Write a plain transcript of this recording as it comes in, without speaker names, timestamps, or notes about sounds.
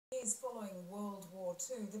following World War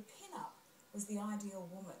II, the Pinup was the ideal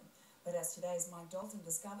woman. But as today's Mike Dalton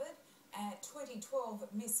discovered, at 2012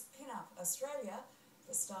 Miss Pinup Australia,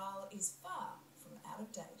 the style is far from out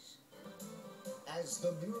of date. As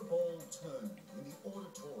the mirror ball turned in the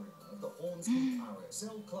auditorium of the Hornsby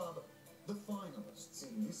RSL Club, the finalists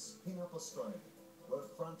in Miss Pinup Australia were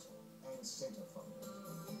front and centre for it.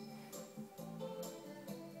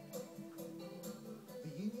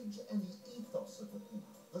 The image and the ethos of the Pinup,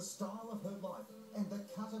 the style of her life and the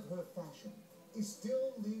cut of her fashion is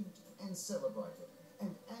still lived and celebrated,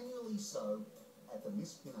 and annually so at the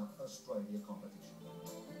Miss Pinup Australia competition.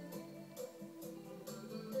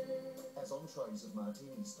 As entrees of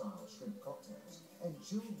martini-style shrimp cocktails and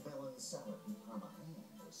chilled melon salad with parma ham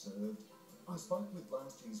were served, I spoke with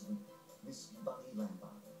last year's winner, Miss Bunny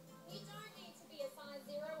Lambert. You don't need to be a size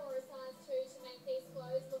 0 or a size 2 to make these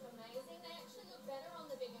clothes look amazing. They actually look better on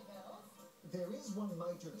the bigger girls. There is one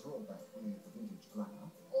major drawback with vintage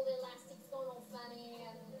glamour. All the elastics gone all funny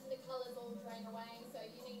and the colours all drain away, so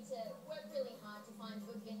you need to work really hard to find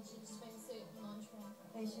good vintage swimsuit and lingerie.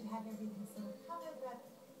 They should have everything sort of covered, but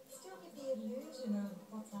still give the illusion of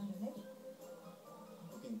what's underneath.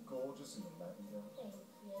 Looking gorgeous in the lavender. Thank you.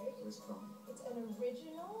 Where's it from? It's an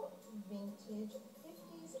original vintage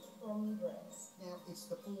 50s prom dress. Now,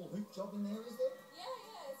 it's the full hoop job in there, is there?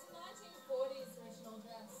 Yeah, it's a 1940s original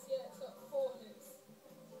dress. Yeah, it's got 4 hoops.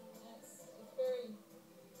 It's very...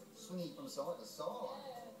 Swingy from side to side.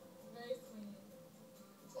 Yeah, very swingy.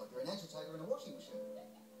 It's like you're an agitator in a washing machine.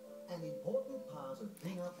 An important part of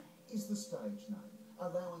Pinup is the stage name,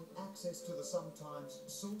 allowing access to the sometimes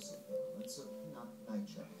saucy elements of Pinup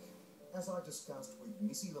nature, as I discussed with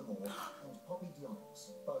Missy Lamore and Poppy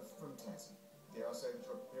Dionks, both from Tassie. Dare I say that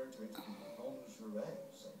you're preparing to enter the lingerie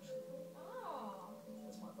section? Oh,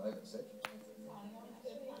 That's my favourite section. that's exciting. I'm a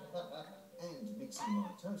good fan. And mixing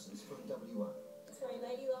mitosis from WA. It's very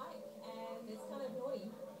ladylike and it's kind of naughty.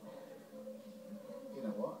 You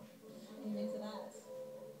know what? I'm into that.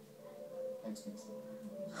 Thanks, Mixie.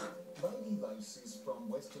 Lady Lace is from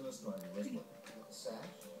Western Australia, isn't it? You got the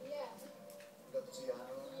sash, Yeah, you got the tiara,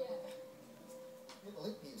 yeah. you got the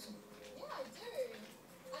lip piercing. Yeah, I do.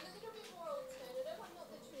 I'm a little bit more alternative. I'm not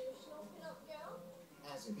the traditional pin-up girl.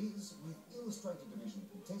 As it is with Illustrated Division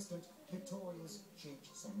contestant Victoria's Cheech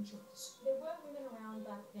Sanchez. There were women around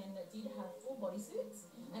back then that did have full bodysuits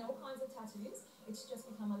and all kinds of tattoos. It's just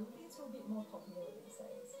become a little bit more popular these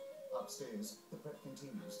days. Upstairs, the prep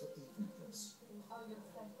continues for evening dress. Oh, you're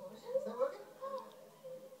so gorgeous. Is that working?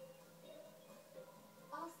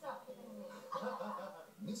 I'll stop hitting me.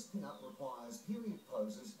 Miss Pinup requires period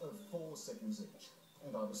poses of 4 seconds each,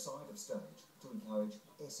 and either side of stage to encourage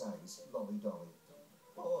SA's lolly dolly.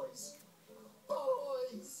 Boys!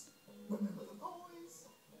 Boys! Remember the boys!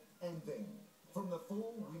 And then, from the 4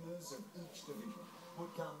 winners of each division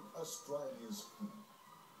would come Australia's queen.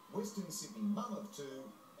 Western Sydney mum of 2,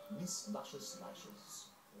 Miss Luscious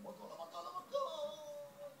Lashes. Oh my god, oh my god, oh my god!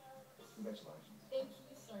 Congratulations. Thank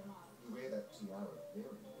you so much. You wear that tiara very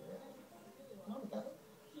rarely. Can I look at it?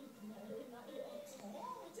 No, not yet.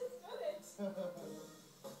 Oh, we just got it.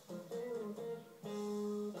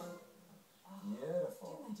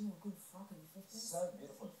 Beautiful. Didn't they do a good frock in the 50s? So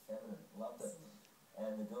beautiful and feminine. Loved it.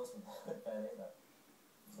 And the girls were not bad either.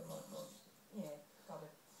 So my gosh. Yeah, got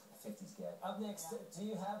it. 50s gag. Up next, do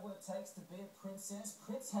you have what it takes to be a princess?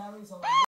 Prince Harry's on the